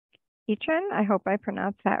Eachin. I hope I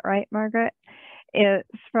pronounced that right, Margaret. It's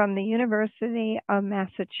from the University of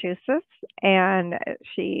Massachusetts, and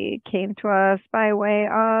she came to us by way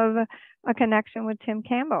of a connection with Tim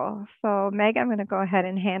Campbell. So, Meg, I'm going to go ahead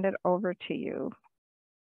and hand it over to you.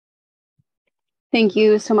 Thank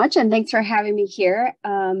you so much, and thanks for having me here.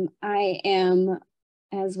 I am,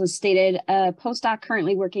 as was stated, a postdoc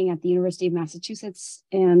currently working at the University of Massachusetts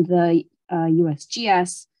and the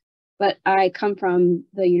USGS, but I come from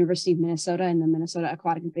the University of Minnesota and the Minnesota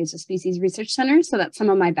Aquatic Invasive Species Research Center, so that's some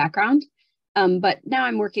of my background. But now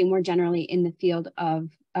I'm working more generally in the field of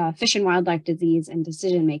fish and wildlife disease and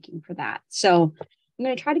decision-making for that. So I'm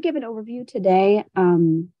going to try to give an overview today,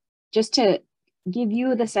 just to give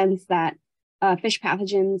you the sense that fish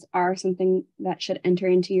pathogens are something that should enter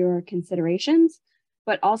into your considerations,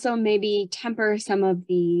 but also maybe temper some of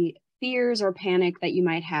the fears or panic that you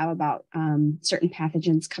might have about certain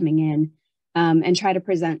pathogens coming in, and try to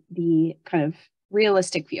present the kind of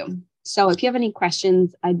realistic view. So if you have any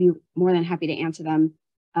questions, I'd be more than happy to answer them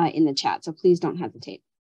in the chat. So please don't hesitate.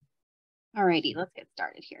 All righty, let's get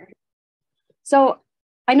started here. So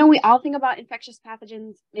I know we all think about infectious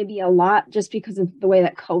pathogens maybe a lot just because of the way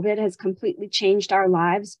that COVID has completely changed our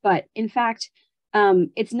lives. But in fact,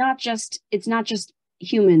 it's not just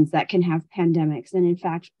humans that can have pandemics. And in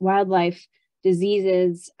fact, wildlife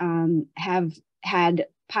diseases have had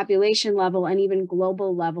population level and even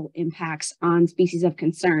global level impacts on species of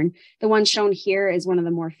concern. The one shown here is one of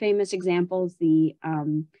the more famous examples, the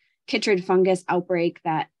chytrid fungus outbreak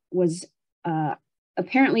that was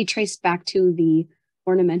apparently traced back to the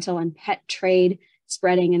ornamental and pet trade,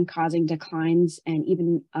 spreading and causing declines and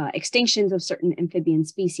even extinctions of certain amphibian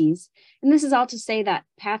species. And this is all to say that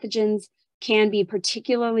pathogens can be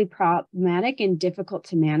particularly problematic and difficult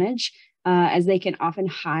to manage, as they can often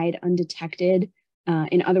hide undetected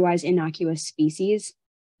in otherwise innocuous species,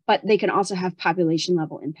 but they can also have population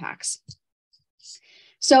level impacts.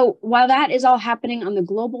 So while that is all happening on the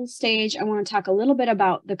global stage, I want to talk a little bit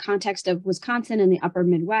about the context of Wisconsin and the upper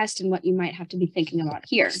Midwest and what you might have to be thinking about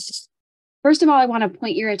here. First of all, I want to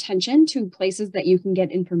point your attention to places that you can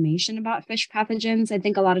get information about fish pathogens. I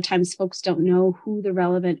think a lot of times folks don't know who the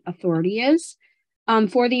relevant authority is.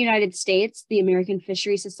 For the United States, the American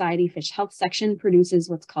Fishery Society Fish Health Section produces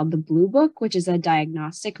what's called the Blue Book, which is a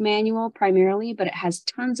diagnostic manual primarily, but it has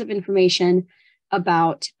tons of information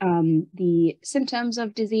about the symptoms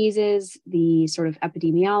of diseases, the sort of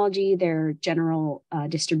epidemiology, their general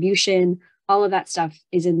distribution. All of that stuff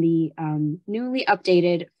is in the newly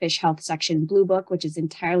updated Fish Health Section Blue Book, which is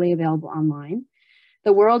entirely available online.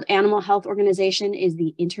 The World Animal Health Organization is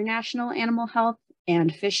the International Animal Health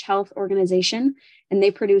and Fish Health Organization, and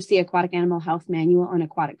they produce the Aquatic Animal Health Manual and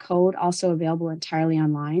Aquatic Code, also available entirely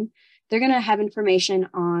online. They're going to have information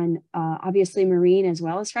on obviously marine as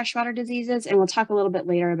well as freshwater diseases, and we'll talk a little bit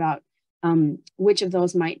later about which of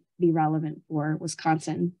those might be relevant for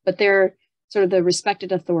Wisconsin, but they're sort of the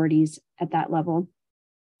respected authorities at that level.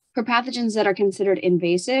 For pathogens that are considered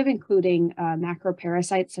invasive, including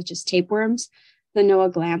macroparasites such as tapeworms, the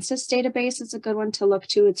NOAA GLANCIS database is a good one to look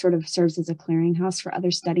to. It sort of serves as a clearinghouse for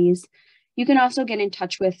other studies. You can also get in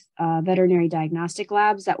touch with veterinary diagnostic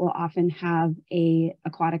labs that will often have an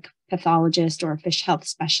aquatic pathologist or a fish health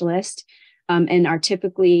specialist, and are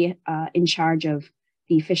typically in charge of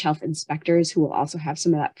the fish health inspectors, who will also have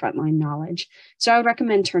some of that frontline knowledge. So I would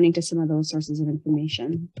recommend turning to some of those sources of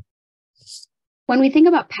information. When we think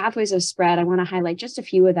about pathways of spread, I want to highlight just a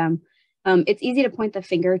few of them. It's easy to point the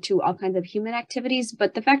finger to all kinds of human activities,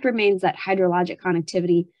 but the fact remains that hydrologic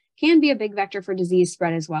connectivity can be a big vector for disease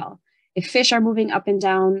spread as well. If fish are moving up and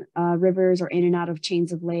down rivers or in and out of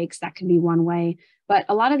chains of lakes, that can be one way. But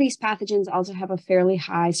a lot of these pathogens also have a fairly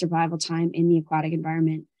high survival time in the aquatic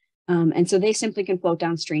environment. And so they simply can float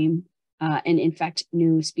downstream and infect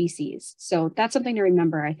new species. So that's something to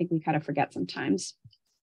remember. I think we kind of forget sometimes.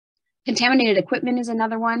 Contaminated equipment is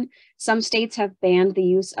another one. Some states have banned the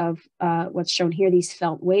use of what's shown here, these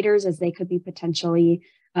felt waders, as they could be potentially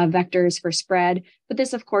vectors for spread. But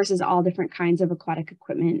this, of course, is all different kinds of aquatic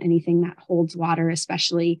equipment. Anything that holds water,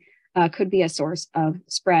 especially, could be a source of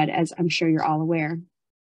spread, as I'm sure you're all aware.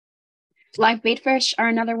 Live bait fish are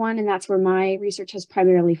another one, and that's where my research has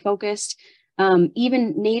primarily focused.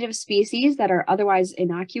 Even native species that are otherwise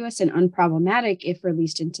innocuous and unproblematic if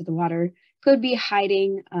released into the water could be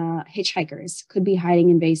hiding hitchhikers, could be hiding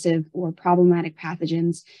invasive or problematic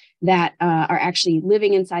pathogens that are actually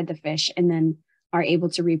living inside the fish and then are able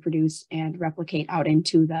to reproduce and replicate out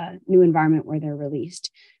into the new environment where they're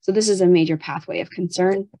released. So this is a major pathway of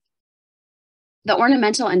concern. The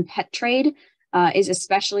ornamental and pet trade is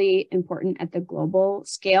especially important at the global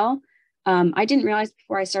scale. I didn't realize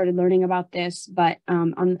before I started learning about this, but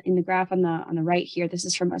in the graph on the right here, this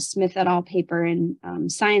is from a Smith et al. Paper in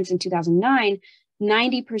Science in 2009.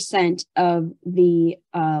 90% of the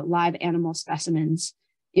live animal specimens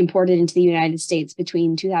imported into the United States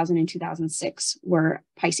between 2000 and 2006 were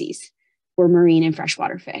Pisces, were marine and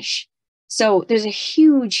freshwater fish. So there's a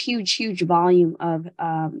huge volume of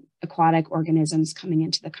aquatic organisms coming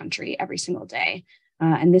into the country every single day.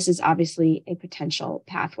 And this is obviously a potential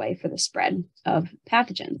pathway for the spread of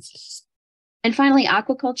pathogens. And finally,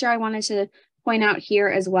 aquaculture, I wanted to point out here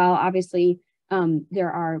as well. Obviously,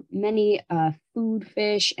 there are many food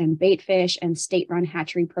fish and bait fish and state-run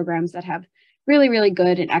hatchery programs that have really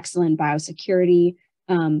good and excellent biosecurity.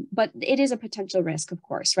 But it is a potential risk, of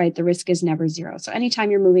course, right? The risk is never zero. So anytime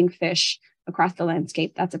you're moving fish across the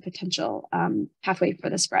landscape, that's a potential pathway for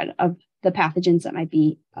the spread of the pathogens that might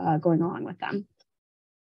be going along with them.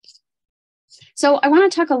 So I want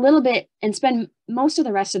to talk a little bit and spend most of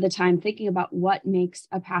the rest of the time thinking about what makes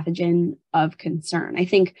a pathogen of concern. I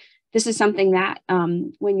think this is something that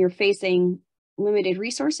when you're facing limited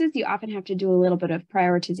resources, you often have to do a little bit of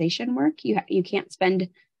prioritization work. You can't spend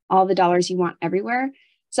all the dollars you want everywhere.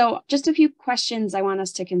 So just a few questions I want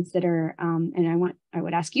us to consider, and I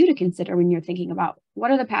would ask you to consider when you're thinking about what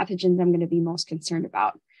are the pathogens I'm going to be most concerned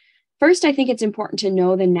about. First, I think it's important to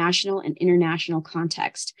know the national and international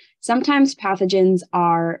context. Sometimes pathogens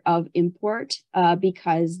are of import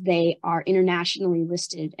because they are internationally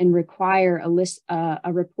listed and require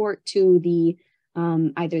a report to the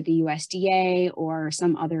either the USDA or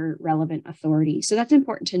some other relevant authority. So that's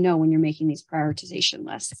important to know when you're making these prioritization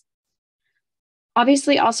lists.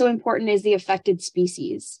 Obviously, also important is the affected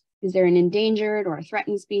species. Is there an endangered or a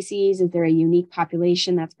threatened species? Is there a unique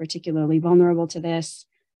population that's particularly vulnerable to this?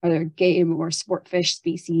 Are there game or sport fish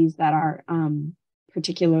species that are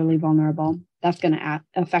particularly vulnerable? That's going to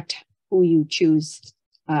affect who you choose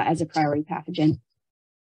as a priority pathogen.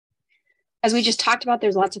 As we just talked about,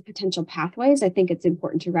 there's lots of potential pathways. I think it's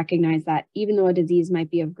important to recognize that even though a disease might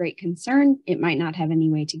be of great concern, it might not have any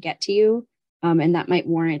way to get to you, and that might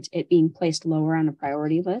warrant it being placed lower on a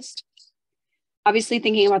priority list. Obviously,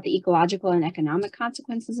 thinking about the ecological and economic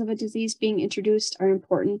consequences of a disease being introduced are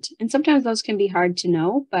important. And sometimes those can be hard to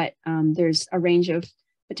know, but there's a range of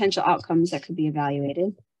potential outcomes that could be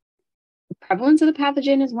evaluated. The prevalence of the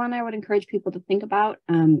pathogen is one I would encourage people to think about.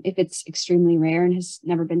 If it's extremely rare and has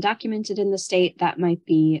never been documented in the state, that might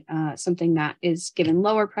be something that is given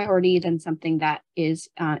lower priority than something that is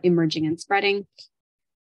emerging and spreading.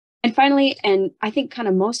 And finally, and I think kind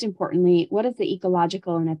of most importantly, what is the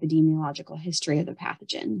ecological and epidemiological history of the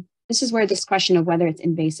pathogen? This is where this question of whether it's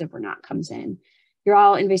invasive or not comes in. You're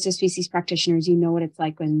all invasive species practitioners. You know what it's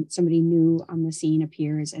like when somebody new on the scene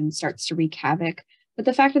appears and starts to wreak havoc. But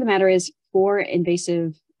the fact of the matter is, for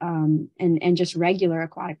invasive and just regular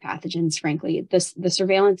aquatic pathogens, frankly, the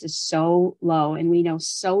surveillance is so low and we know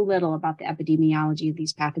so little about the epidemiology of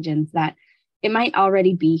these pathogens that it might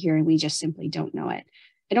already be here and we just simply don't know it.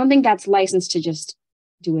 I don't think that's licensed to just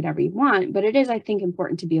do whatever you want, but it is, I think,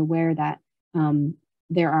 important to be aware that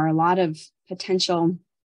there are a lot of potential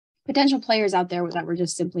players out there that we're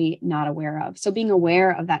just simply not aware of. So being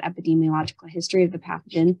aware of that epidemiological history of the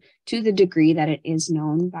pathogen to the degree that it is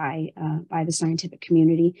known by the scientific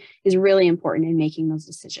community is really important in making those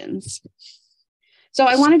decisions. So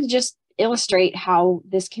I wanted to just illustrate how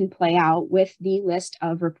this can play out with the list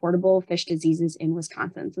of reportable fish diseases in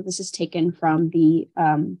Wisconsin. So this is taken from the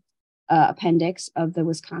appendix of the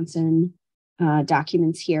Wisconsin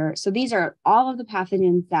documents here. So these are all of the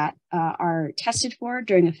pathogens that are tested for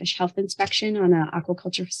during a fish health inspection on an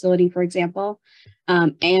aquaculture facility, for example.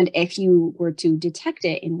 And if you were to detect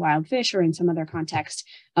it in wild fish or in some other context,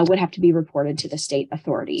 would have to be reported to the state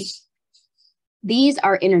authority. These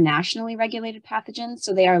are internationally regulated pathogens,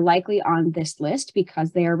 so they are likely on this list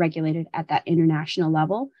because they are regulated at that international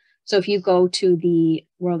level. So if you go to the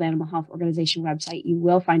World Animal Health Organization website, you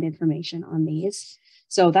will find information on these.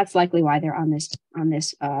 So that's likely why they're on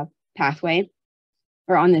this pathway,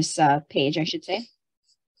 or on this page, I should say.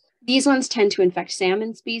 These ones tend to infect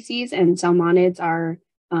salmon species, and salmonids are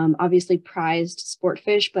obviously prized sport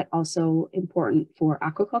fish, but also important for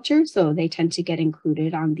aquaculture. So they tend to get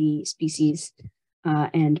included on the species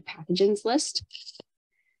and pathogens list.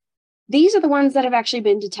 These are the ones that have actually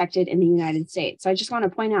been detected in the United States. So I just want to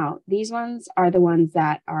point out, these ones are the ones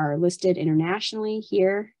that are listed internationally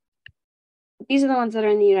here. These are the ones that are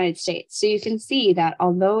in the United States. So you can see that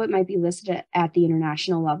although it might be listed at the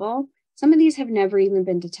international level, some of these have never even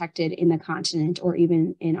been detected in the continent or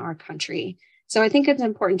even in our country. So I think it's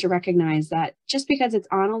important to recognize that just because it's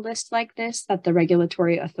on a list like this that the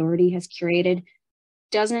regulatory authority has curated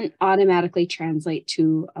doesn't automatically translate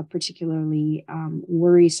to a particularly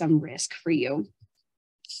worrisome risk for you.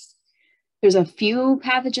 There's a few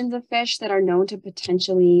pathogens of fish that are known to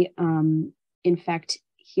potentially infect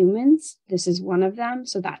humans. This is one of them.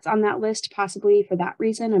 So that's on that list, possibly for that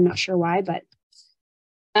reason. I'm not sure why, but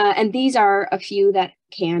and these are a few that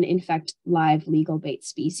can infect live legal bait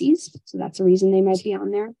species. So that's a reason they might be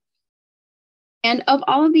on there. And of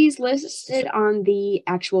all of these listed on the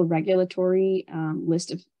actual regulatory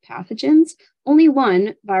list of pathogens, only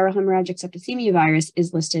one, viral hemorrhagic septicemia virus,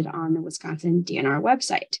 is listed on the Wisconsin DNR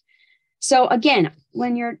website. So again,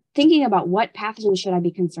 when you're thinking about what pathogens should I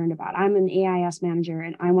be concerned about, I'm an AIS manager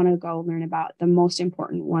and I want to go learn about the most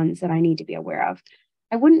important ones that I need to be aware of.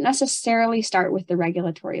 I wouldn't necessarily start with the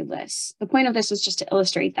regulatory lists. The point of this was just to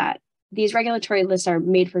illustrate that these regulatory lists are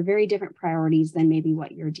made for very different priorities than maybe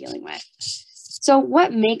what you're dealing with. So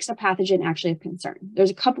what makes a pathogen actually of concern? There's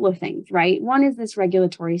a couple of things, right? One is this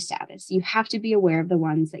regulatory status. You have to be aware of the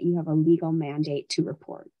ones that you have a legal mandate to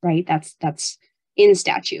report, right? That's in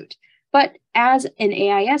statute. But as an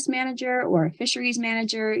AIS manager or a fisheries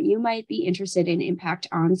manager, you might be interested in impact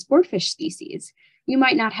on sportfish species. You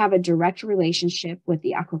might not have a direct relationship with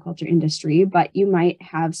the aquaculture industry, but you might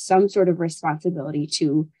have some sort of responsibility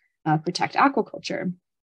to protect aquaculture.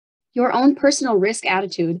 Your own personal risk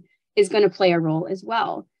attitude is going to play a role as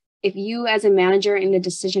well. If you as a manager and a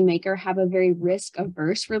decision maker have a very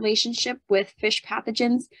risk-averse relationship with fish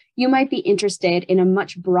pathogens, you might be interested in a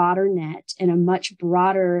much broader net and a much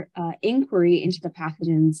broader inquiry into the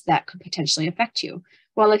pathogens that could potentially affect you.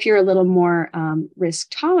 While if you're a little more risk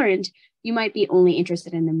tolerant, you might be only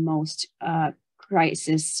interested in the most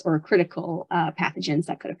crisis or critical pathogens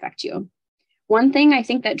that could affect you. One thing I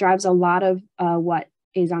think that drives a lot of what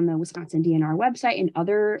is on the Wisconsin DNR website and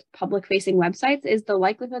other public-facing websites is the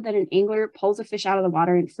likelihood that an angler pulls a fish out of the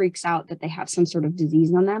water and freaks out that they have some sort of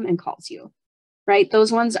disease on them and calls you, right?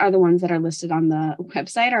 Those ones are the ones that are listed on the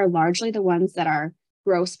website, are largely the ones that are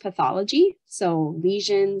gross pathology. So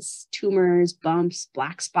lesions, tumors, bumps,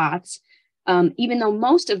 black spots, even though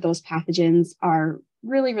most of those pathogens are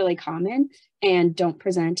really, really common and don't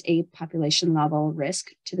present a population level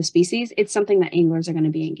risk to the species, it's something that anglers are going to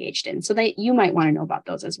be engaged in. So you might want to know about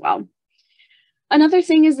those as well. Another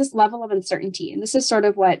thing is this level of uncertainty. And this is sort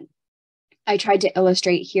of what I tried to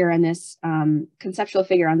illustrate here in this conceptual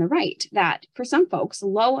figure on the right, that for some folks,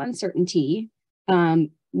 low uncertainty,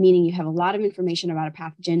 meaning you have a lot of information about a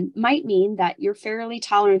pathogen, might mean that you're fairly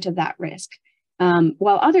tolerant of that risk.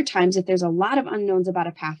 While other times, if there's a lot of unknowns about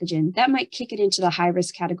a pathogen, that might kick it into the high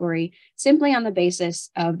risk category simply on the basis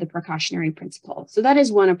of the precautionary principle. So that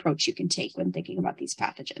is one approach you can take when thinking about these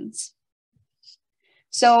pathogens.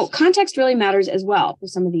 So context really matters as well for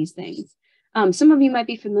some of these things. Some of you might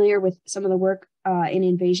be familiar with some of the work in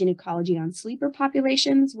invasion ecology on sleeper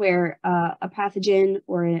populations, where a pathogen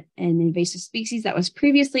or an invasive species that was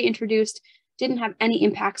previously introduced didn't have any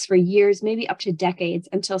impacts for years, maybe up to decades,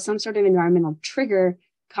 until some sort of environmental trigger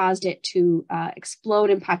caused it to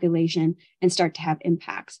explode in population and start to have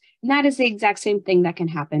impacts. And that is the exact same thing that can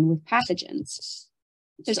happen with pathogens.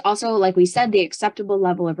 There's also, like we said, the acceptable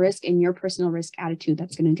level of risk and your personal risk attitude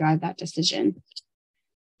that's going to drive that decision.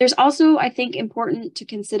 There's also, I think, important to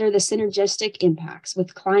consider the synergistic impacts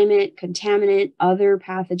with climate, contaminant, other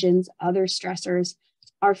pathogens, other stressors.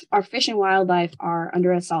 Our fish and wildlife are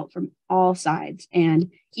under assault from all sides.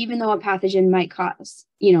 And even though a pathogen might cause,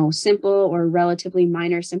 simple or relatively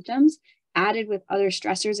minor symptoms, added with other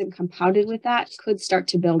stressors and compounded with that could start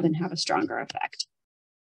to build and have a stronger effect.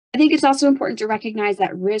 I think it's also important to recognize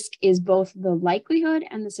that risk is both the likelihood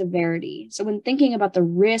and the severity. So when thinking about the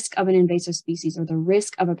risk of an invasive species or the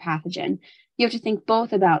risk of a pathogen, you have to think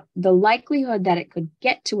both about the likelihood that it could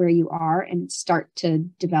get to where you are and start to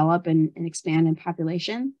develop and expand in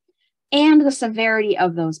population, and the severity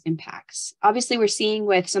of those impacts. Obviously, we're seeing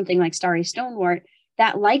with something like starry stonewort,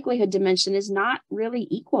 that likelihood dimension is not really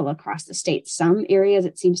equal across the state. Some areas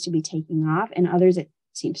it seems to be taking off, and others it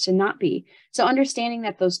seems to not be. So understanding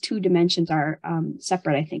that those two dimensions are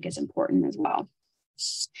separate, I think, is important as well.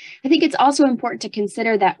 I think it's also important to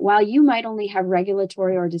consider that while you might only have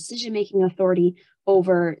regulatory or decision-making authority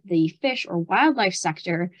over the fish or wildlife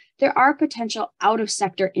sector, there are potential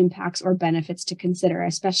out-of-sector impacts or benefits to consider,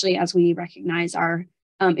 especially as we recognize our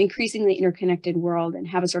increasingly interconnected world and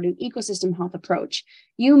have a sort of ecosystem health approach.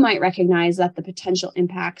 You might recognize that the potential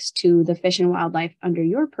impacts to the fish and wildlife under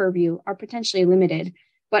your purview are potentially limited,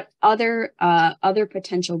 but other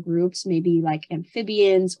potential groups, maybe like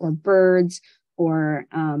amphibians or birds or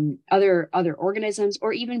other organisms,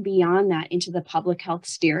 or even beyond that into the public health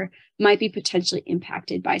sphere might be potentially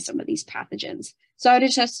impacted by some of these pathogens. So I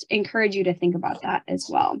would just encourage you to think about that as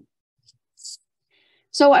well.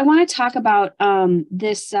 So I want to talk about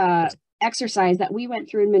this exercise that we went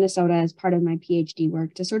through in Minnesota as part of my PhD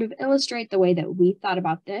work to sort of illustrate the way that we thought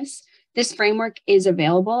about this. This framework is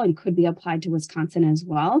available and could be applied to Wisconsin as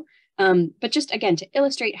well. But just again, to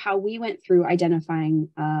illustrate how we went through identifying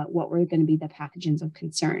what were going to be the pathogens of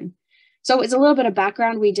concern. So as a little bit of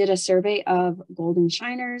background, we did a survey of golden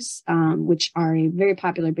shiners, which are a very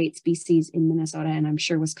popular bait species in Minnesota, and I'm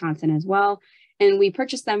sure Wisconsin as well. And we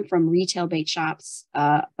purchased them from retail bait shops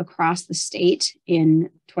across the state in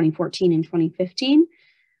 2014 and 2015.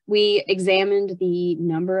 We examined the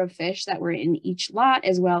number of fish that were in each lot,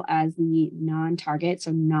 as well as the non-target,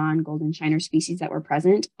 so non-golden shiner species that were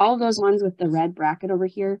present. All of those ones with the red bracket over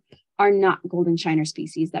here are not golden shiner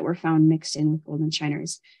species that were found mixed in with golden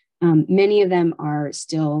shiners. Many of them are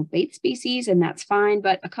still bait species, and that's fine,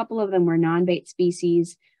 but a couple of them were non-bait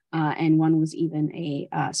species, and one was even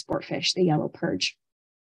a sport fish, the yellow perch.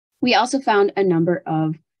 We also found a number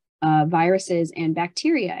of viruses and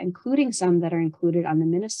bacteria, including some that are included on the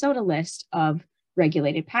Minnesota list of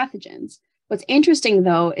regulated pathogens. What's interesting,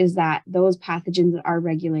 though, is that those pathogens are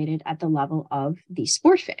regulated at the level of the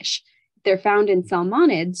sport fish. If they're found in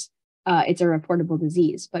salmonids, it's a reportable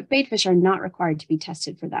disease, but bait fish are not required to be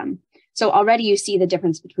tested for them. So already you see the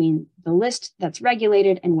difference between the list that's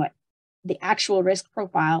regulated and what the actual risk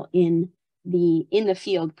profile in the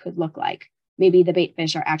field could look like. Maybe the bait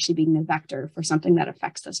fish are actually being the vector for something that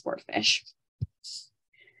affects the sport fish.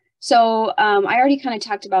 So I already kind of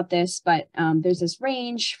talked about this, but there's this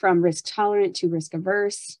range from risk tolerant to risk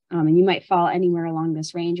averse, and you might fall anywhere along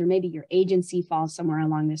this range, or maybe your agency falls somewhere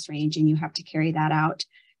along this range and you have to carry that out.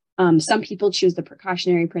 Some people choose the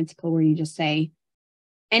precautionary principle where you just say,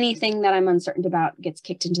 anything that I'm uncertain about gets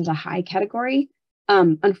kicked into the high category.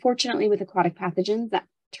 Unfortunately, with aquatic pathogens, that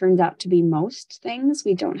turns out to be most things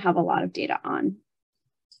we don't have a lot of data on.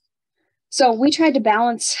 So we tried to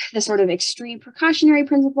balance the sort of extreme precautionary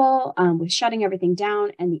principle with shutting everything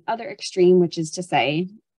down, and the other extreme, which is to say,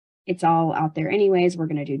 it's all out there anyways, we're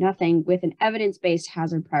going to do nothing, with an evidence-based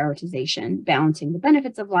hazard prioritization, balancing the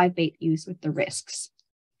benefits of live bait use with the risks.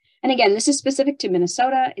 And again, this is specific to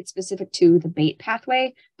Minnesota. It's specific to the bait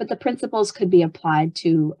pathway, but the principles could be applied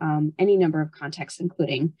to any number of contexts,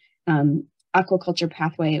 including aquaculture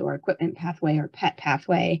pathway or equipment pathway or pet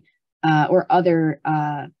pathway or other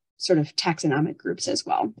sort of taxonomic groups as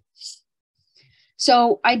well.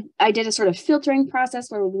 So I did a sort of filtering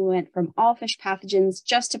process where we went from all fish pathogens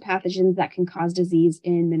just to pathogens that can cause disease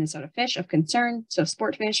in Minnesota fish of concern, so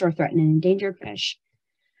sport fish or threatened and endangered fish.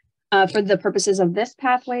 For the purposes of this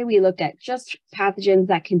pathway, we looked at just pathogens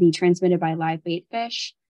that can be transmitted by live bait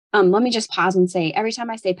fish. Let me just pause and say, every time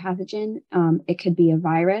I say pathogen, it could be a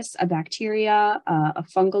virus, a bacteria, a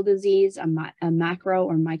fungal disease, a macro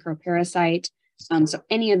or micro parasite. So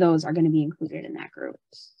any of those are going to be included in that group.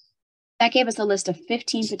 That gave us a list of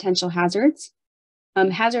 15 potential hazards.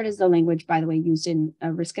 Hazard is the language, by the way, used in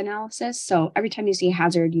a risk analysis. So every time you see a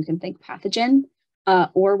hazard, you can think pathogen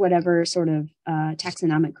or whatever sort of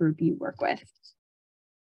taxonomic group you work with.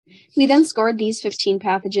 We then scored these 15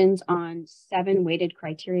 pathogens on 7 weighted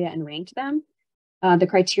criteria and ranked them. The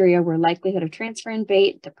criteria were likelihood of transfer in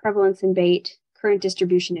bait, the prevalence in bait, current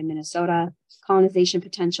distribution in Minnesota, colonization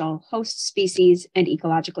potential, host species, and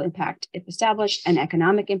ecological impact if established, and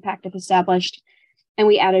economic impact if established. And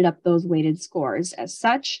we added up those weighted scores as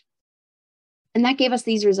such. And that gave us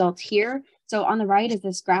these results here. So on the right is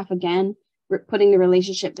this graph again, putting the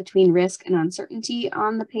relationship between risk and uncertainty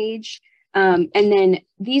on the page. And then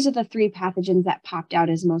these are the 3 pathogens that popped out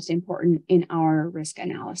as most important in our risk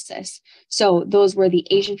analysis. So those were the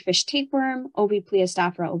Asian fish tapeworm,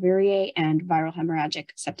 Pleistophyra ovariae, and viral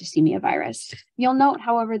hemorrhagic septicemia virus. You'll note,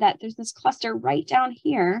 however, that there's this cluster right down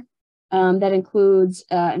here that includes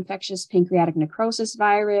infectious pancreatic necrosis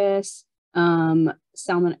virus, Aeromonas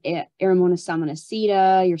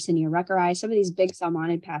salmonacida, Yersinia reccari, some of these big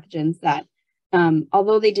salmonid pathogens that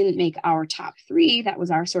although they didn't make our top 3, that was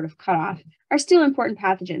our sort of cutoff, are still important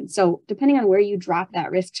pathogens. So depending on where you drop that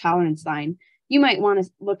risk tolerance line, you might want to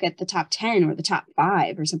look at the top 10 or the top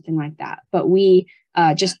 5 or something like that. But we,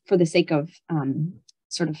 just for the sake of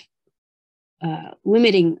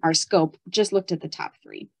limiting our scope, just looked at the top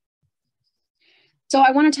 3. So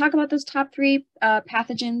I want to talk about those top 3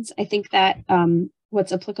 pathogens. I think that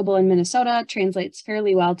what's applicable in Minnesota translates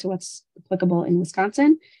fairly well to what's applicable in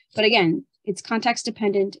Wisconsin. But again, it's context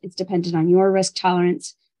dependent. It's dependent on your risk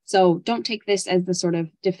tolerance. So don't take this as the sort of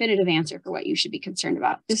definitive answer for what you should be concerned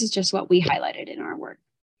about. This is just what we highlighted in our work.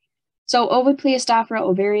 So Ovipliostophora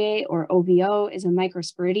ovariae, or OVO, is a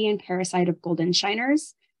microsporidian parasite of golden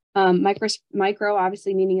shiners. Micro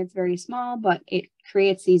obviously meaning it's very small, but it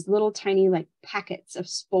creates these little tiny like packets of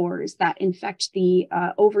spores that infect the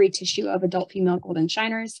ovary tissue of adult female golden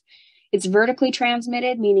shiners. It's vertically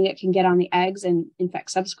transmitted, meaning it can get on the eggs and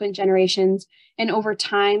infect subsequent generations. And over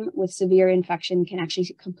time, with severe infection, can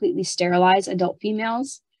actually completely sterilize adult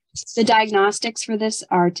females. The diagnostics for this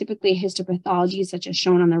are typically histopathology, such as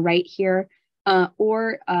shown on the right here, and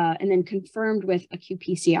then confirmed with a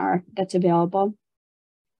qPCR that's available.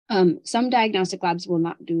 Some diagnostic labs will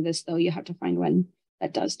not do this, though. You have to find one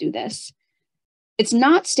that does do this. It's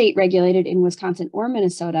not state regulated in Wisconsin or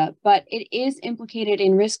Minnesota, but it is implicated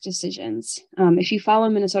in risk decisions. If you follow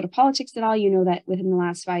Minnesota politics at all, you know that within the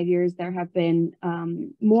last 5 years, there have been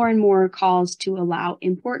more and more calls to allow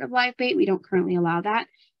import of live bait. We don't currently allow that.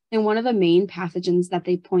 And one of the main pathogens that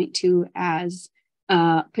they point to as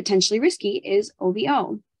potentially risky is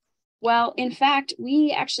OVO. Well, in fact,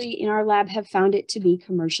 we actually in our lab have found it to be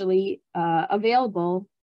commercially available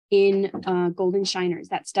in golden shiners.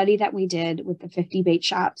 That study that we did with the 50 bait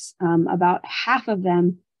shops, about half of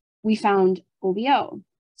them, we found OVO.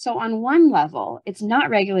 So on one level, it's not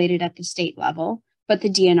regulated at the state level, but the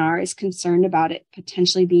DNR is concerned about it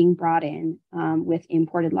potentially being brought in with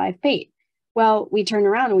imported live bait. Well, we turn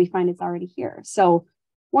around and we find it's already here. So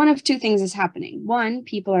one of two things is happening. One,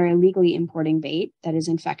 people are illegally importing bait that is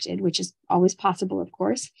infected, which is always possible, of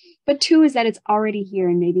course. But two is that it's already here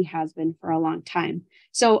and maybe has been for a long time.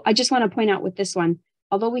 So I just want to point out with this one,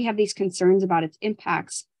 although we have these concerns about its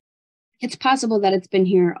impacts, it's possible that it's been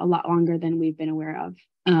here a lot longer than we've been aware of.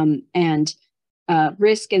 And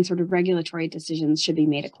risk and sort of regulatory decisions should be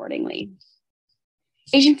made accordingly.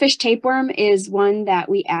 Asian fish tapeworm is one that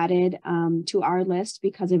we added to our list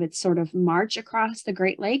because of its sort of march across the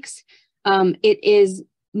Great Lakes. It is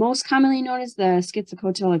most commonly known as the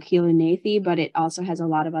Schizocotyl achillonathe, but it also has a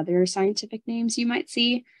lot of other scientific names you might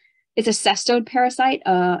see. It's a cestode parasite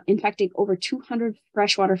infecting over 200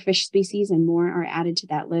 freshwater fish species, and more are added to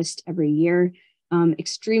that list every year.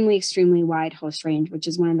 Extremely, extremely wide host range, which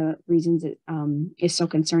is one of the reasons it is so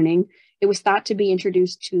concerning. It was thought to be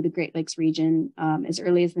introduced to the Great Lakes region as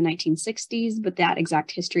early as the 1960s, but that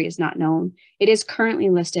exact history is not known. It is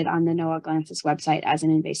currently listed on the NOAA Glancis website as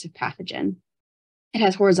an invasive pathogen. It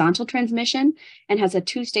has horizontal transmission and has a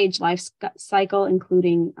 2-stage life cycle,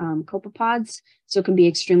 including copepods, so it can be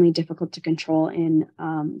extremely difficult to control in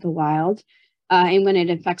the wild. And when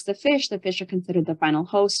it infects the fish are considered the final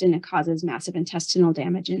host, and it causes massive intestinal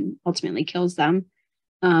damage and ultimately kills them.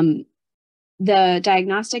 The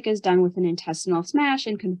diagnostic is done with an intestinal smash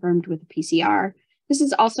and confirmed with a PCR. This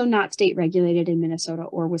is also not state regulated in Minnesota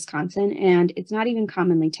or Wisconsin, and it's not even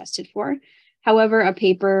commonly tested for. However, a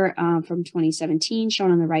paper from 2017,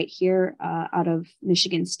 shown on the right here, out of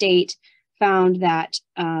Michigan State, found that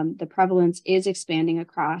the prevalence is expanding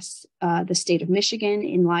across the state of Michigan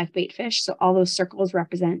in live bait fish. So all those circles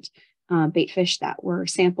represent bait fish that were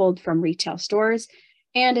sampled from retail stores.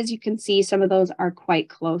 And as you can see, some of those are quite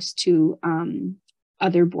close to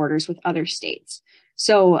other borders with other states.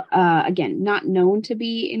 So again, not known to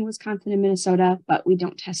be in Wisconsin and Minnesota, but we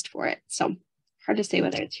don't test for it. So hard to say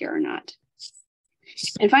whether it's here or not.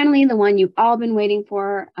 And finally, the one you've all been waiting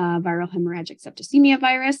for, viral hemorrhagic septicemia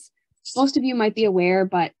virus. Most of you might be aware,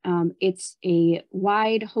 but it's a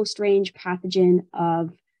wide host range pathogen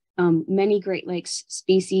of many Great Lakes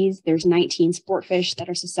species. There's 19 sport fish that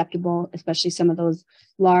are susceptible, especially some of those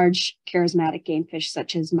large charismatic game fish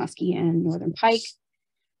such as muskie and northern pike.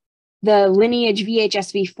 The lineage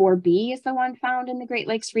VHSV4B is the one found in the Great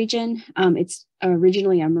Lakes region. It's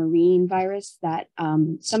originally a marine virus that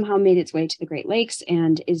somehow made its way to the Great Lakes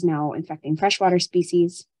and is now infecting freshwater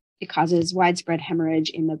species. It causes widespread hemorrhage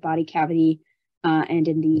in the body cavity and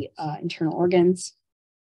in the internal organs.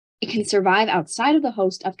 It can survive outside of the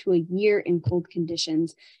host up to a year in cold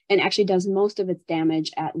conditions and actually does most of its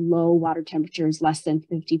damage at low water temperatures, less than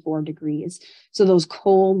 54 degrees. So those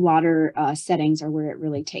cold water settings are where it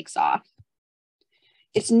really takes off.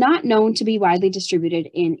 It's not known to be widely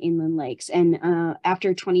distributed in inland lakes. And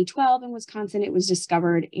after 2012 in Wisconsin, it was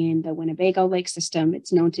discovered in the Winnebago Lake system.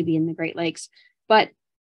 It's known to be in the Great Lakes, but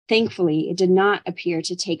thankfully, it did not appear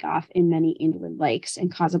to take off in many inland lakes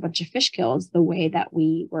and cause a bunch of fish kills the way that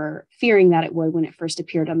we were fearing that it would when it first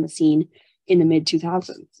appeared on the scene in the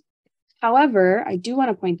mid-2000s. However, I do want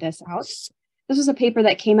to point this out. This was a paper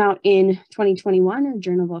that came out in 2021 in the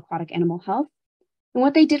Journal of Aquatic Animal Health. And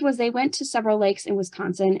what they did was they went to several lakes in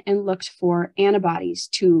Wisconsin and looked for antibodies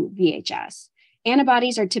to VHS.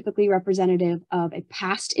 Antibodies are typically representative of a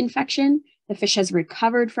past infection. The fish has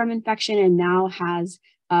recovered from infection and now has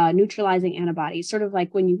neutralizing antibodies, sort of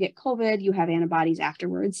like when you get COVID, you have antibodies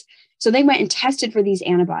afterwards. So they went and tested for these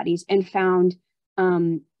antibodies and found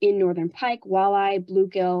in northern pike, walleye,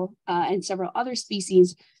 bluegill, and several other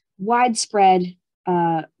species, widespread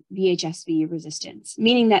VHSV resistance,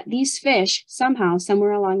 meaning that these fish somehow,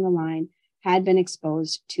 somewhere along the line, had been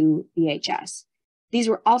exposed to VHS. These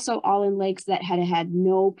were also all in lakes that had had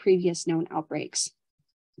no previous known outbreaks.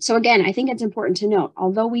 So again, I think it's important to note,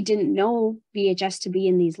 although we didn't know VHS to be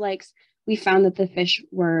in these lakes, we found that the fish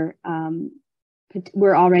were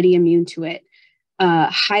already immune to it,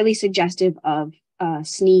 highly suggestive of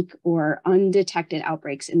sneak or undetected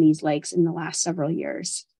outbreaks in these lakes in the last several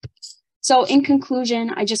years. So in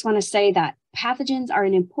conclusion, I just want to say that pathogens are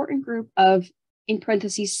an important group of, in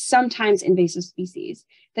parentheses, sometimes invasive species.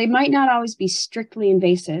 They might not always be strictly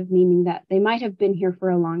invasive, meaning that they might have been here for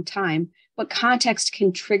a long time, but context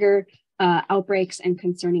can trigger outbreaks and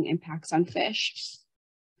concerning impacts on fish.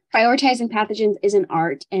 Prioritizing pathogens is an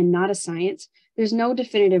art and not a science. There's no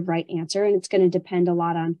definitive right answer, and it's going to depend a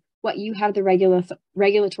lot on what you have the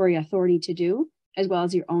regulatory authority to do, as well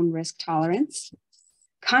as your own risk tolerance.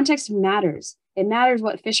 Context matters. It matters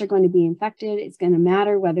what fish are going to be infected. It's going to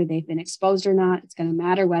matter whether they've been exposed or not. It's going to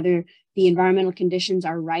matter whether the environmental conditions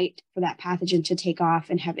are right for that pathogen to take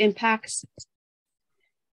off and have impacts.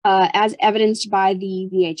 As evidenced by the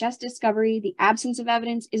VHS discovery, the absence of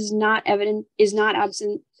evidence is not evidence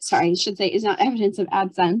of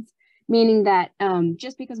absence, meaning that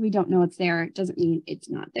just because we don't know it's there doesn't mean it's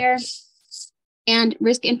not there. And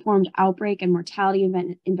risk-informed outbreak and mortality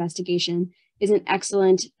event investigation is an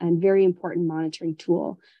excellent and very important monitoring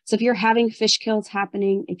tool. So if you're having fish kills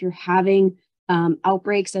happening, if you're having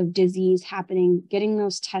outbreaks of disease happening, getting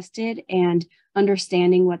those tested and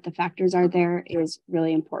understanding what the factors are there is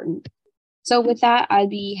really important. So with that, I'd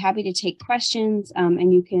be happy to take questions,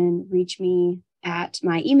 and you can reach me at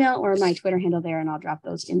my email or my Twitter handle there, and I'll drop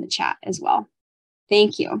those in the chat as well.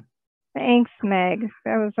 Thank you. Thanks, Meg.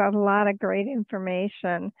 That was a lot of great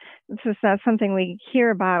information. This is not something we hear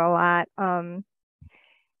about a lot.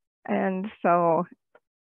 And so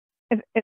it's